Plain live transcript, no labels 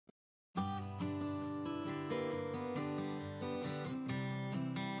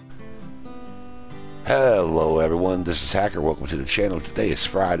Hello everyone, this is Hacker. Welcome to the channel. Today is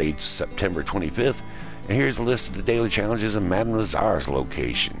Friday, September 25th, and here's a list of the daily challenges in Madame Nazar's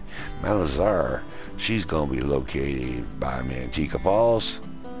location. Madame Nazar, she's going to be located by Manteca Falls,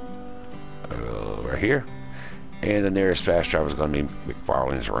 right here, and the nearest fast travel is going to be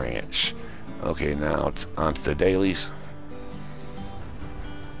McFarland's Ranch. Okay, now on to the dailies.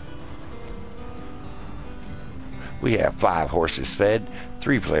 We have 5 horses fed,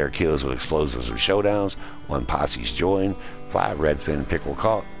 3 player kills with explosives or showdowns, 1 posse's joined, 5 Redfin Pickerel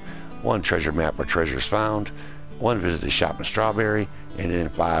caught, 1 treasure map or treasures found, 1 visited shop in Strawberry, and then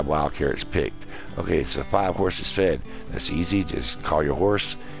 5 wild carrots picked. Okay, so 5 horses fed. That's easy. Just call your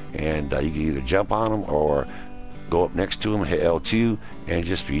horse, and you can either jump on them or go up next to them, hit L2, and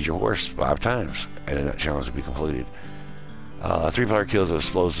just feed your horse 5 times, and then that challenge will be completed. 3 player kills with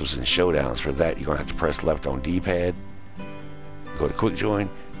explosives and showdowns. For that, you're going to have to press left on D-pad, go to quick join,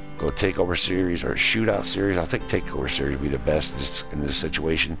 go takeover series or shootout series. I think takeover series would be the best in this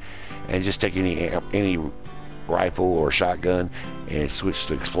situation, and just take any rifle or shotgun and switch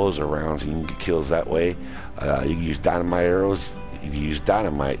to explosive rounds, and you can get kills that way. You can use dynamite arrows, you can use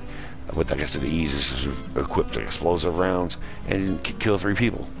dynamite, but like I said, the easiest is equipped to explosive rounds and kill 3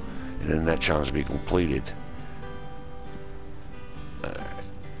 people, and then that challenge will be completed.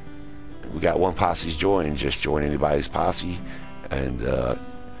 We got 1 posse's join, just join anybody's posse, and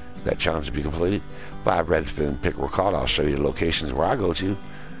that challenge will be completed. 5 Redfin Pickerel caught. I'll show you the locations where I go to.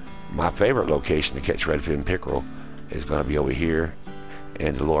 My favorite location to catch Redfin Pickerel is going to be over here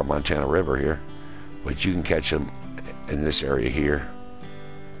in the lower Montana River here, but you can catch them in this area here.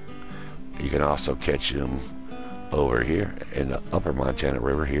 You can also catch them over here in the upper Montana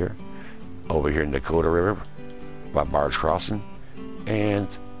River here, over here in Dakota River by Barge Crossing, and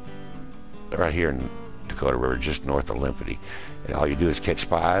right here in Dakota River, just north of Limpity. And all you do is catch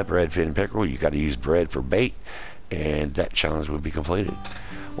 5 Redfin Pickerel. You got to use bread for bait, and that challenge will be completed.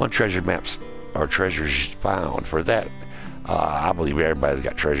 1 treasure maps or treasures found. For that, I believe everybody's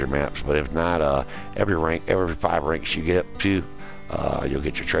got treasure maps, but if not, every 5 ranks you get up to, you'll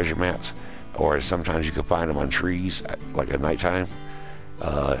get your treasure maps. Or sometimes you can find them on trees, like at nighttime.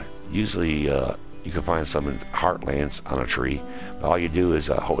 Usually, you can find some in Heartlands on a tree. But all you do is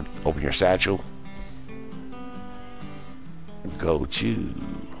open your satchel, go to,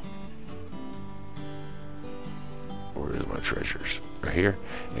 where's my treasures? Right here,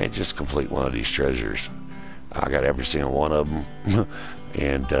 and just complete one of these treasures. I got every single one of them,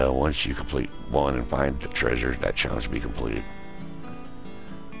 and once you complete one and find the treasure, that challenge will be completed.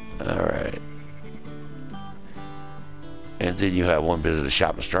 Alright. And then you have 1 visit a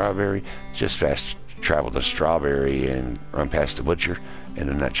shop in Strawberry. Just fast travel to Strawberry and run past the butcher, and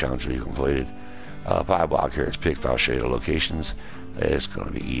then that challenge will be completed. 5 wild carrots picked. I'll show you the locations. It's going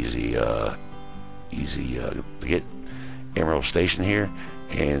to be easy to get. Emerald Station here,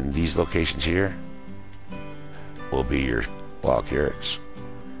 and these locations here will be your wild carrots.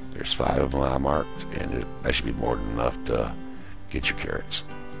 There's 5 of them I marked, and that should be more than enough to get your carrots.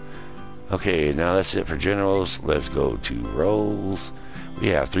 Okay, now that's it for generals. Let's go to roles. We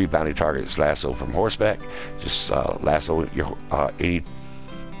have 3 bounty targets. Lasso from horseback. Just lasso your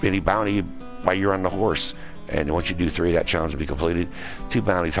any bounty while you're on the horse, and once you do 3, that challenge will be completed. 2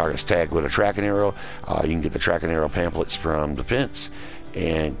 bounty targets tagged with a tracking arrow. You can get the tracking arrow pamphlets from the fence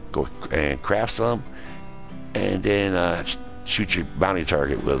and go and craft some, and then shoot your bounty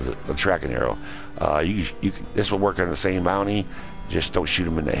target with the tracking arrow. This will work on the same bounty. Just don't shoot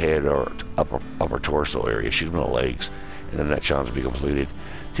them in the head or upper torso area. Shoot them in the legs, and then that challenge will be completed.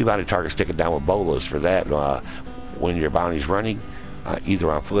 2 bounty targets taken down with bolas. For that, when your bounty's running, either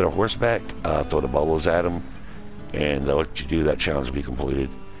on foot or horseback, throw the bolas at them, and what you do, that challenge will be completed.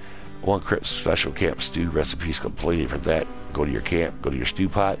 1 Crypt Special Camp Stew recipes completed. For that, go to your camp, go to your stew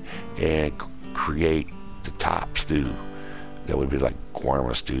pot, and create the top stew. That would be like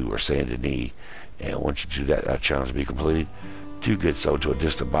Guarma stew or Saint Denis. And once you do that, that challenge will be completed. 2 Good Sold to a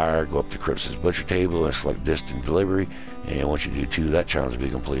distant buyer. Go up to Crypt's butcher table and select distant delivery. And once you do 2, that challenge will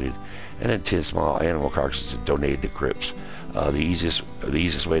be completed. And then 10 small animal carcasses donated to Crypt's. The easiest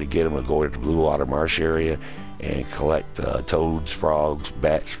way to get them is go to the Blue Water Marsh area and collect toads, frogs,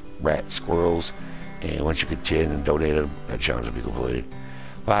 bats, rats, squirrels. And once you get 10 and donate them, that challenge will be completed.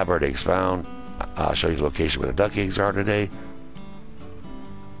 5 bird eggs found. I'll show you the location where the duck eggs are today.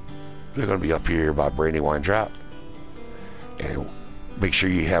 They're going to be up here by Brandywine Drop. And make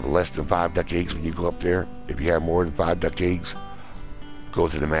sure you have less than 5 duck eggs when you go up there. If you have more than 5 duck eggs, go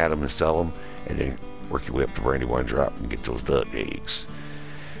to the madam and sell them, and then work your way up to Brandywine Drop and get those duck eggs.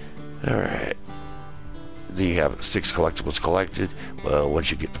 Alright. Then you have 6 collectibles collected. Well, once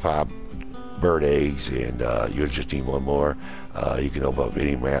you get to 5 bird eggs, and you'll just need one more. You can open up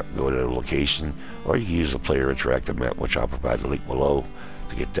any map, go to a location, or you can use the player interactive map, which I'll provide the link below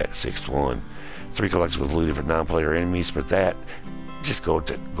to get that 6th one. 3 collectibles looted for non-player enemies. For that, just go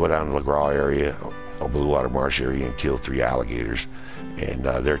down to the Gras area or Blue Water Marsh area and kill 3 alligators, and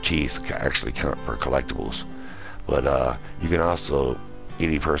their teeth actually count for collectibles. But you can also,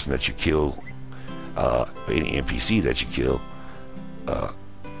 any person that you kill, any NPC that you kill,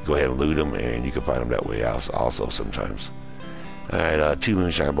 go ahead and loot them, and you can find them that way also sometimes. Alright, 2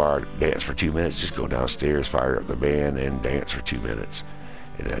 moonshine bar, dance for 2 minutes. Just go downstairs, fire up the band, and dance for 2 minutes.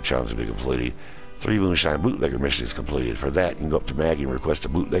 And that challenge will be completed. 3 moonshine bootlegger missions completed. For that, you can go up to Maggie and request a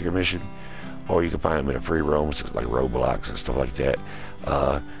bootlegger mission, or you can find them in a free roam, like Roblox and stuff like that.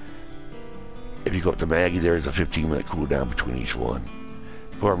 If you go up to Maggie, there's a 15-minute cooldown between each one.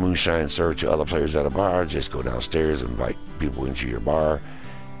 For moonshine served to other players at a bar, just go downstairs, invite people into your bar,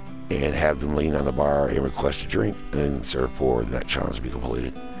 and have them lean on the bar and request a drink, and then serve 4, and that challenge will be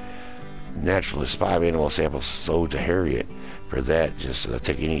completed. Naturalist, 5 animal samples sold to Harriet. For that, just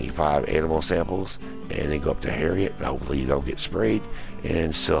take any 5 animal samples and then go up to Harriet, and hopefully you don't get sprayed,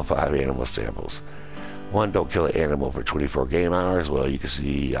 and sell 5 animal samples. 1, don't kill an animal for 24 game hours. Well, you can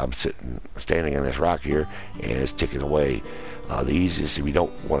see I'm standing on this rock here, and it's ticking away. The easiest, if you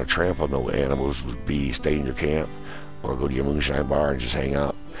don't want to trample no animals, would be stay in your camp or go to your moonshine bar and just hang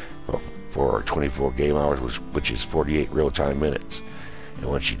out for 24 game hours, which is 48 real-time minutes. And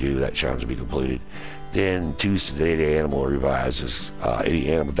once you do, that challenge will be completed. Then 2, sedate animal revives. Any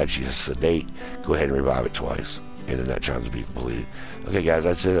animal that you sedate, go ahead and revive it twice, and then that challenge will be completed. Okay, guys,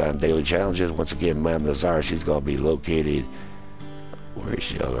 that's it on daily challenges. Once again, Ma'am Nazar, she's going to be located, where is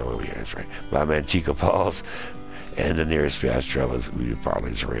she? Oh, over here, that's right, by Manteca Falls, and the nearest fast travel is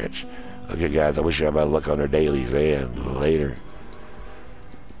Parley's Ranch. Okay, guys, I wish you everybody luck on their dailies, and later.